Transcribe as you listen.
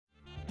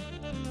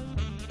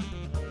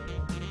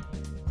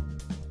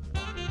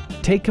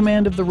Take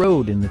command of the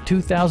road in the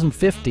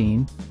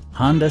 2015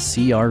 Honda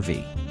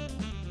CR-V.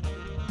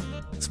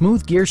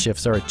 Smooth gear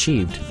shifts are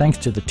achieved thanks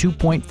to the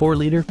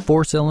 2.4-liter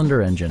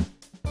four-cylinder engine.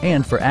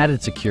 And for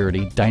added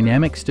security,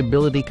 dynamic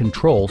stability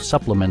control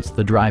supplements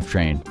the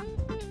drivetrain.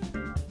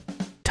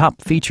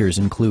 Top features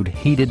include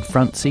heated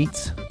front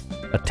seats,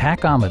 a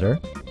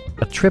tachometer,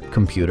 a trip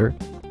computer,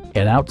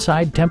 an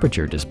outside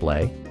temperature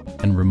display,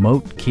 and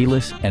remote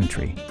keyless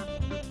entry.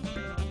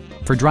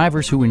 For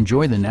drivers who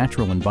enjoy the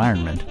natural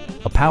environment,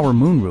 a power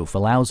moonroof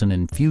allows an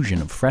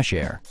infusion of fresh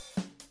air.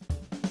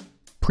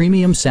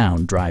 Premium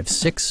sound drives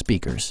 6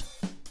 speakers,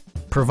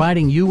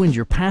 providing you and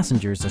your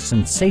passengers a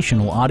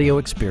sensational audio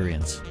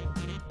experience.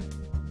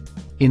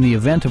 In the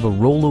event of a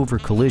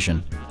rollover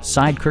collision,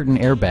 side curtain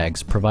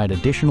airbags provide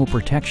additional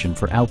protection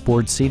for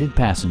outboard seated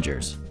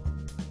passengers.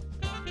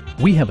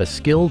 We have a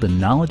skilled and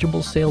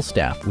knowledgeable sales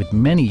staff with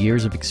many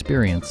years of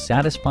experience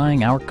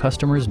satisfying our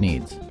customers'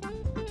 needs.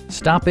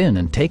 Stop in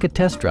and take a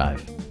test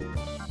drive.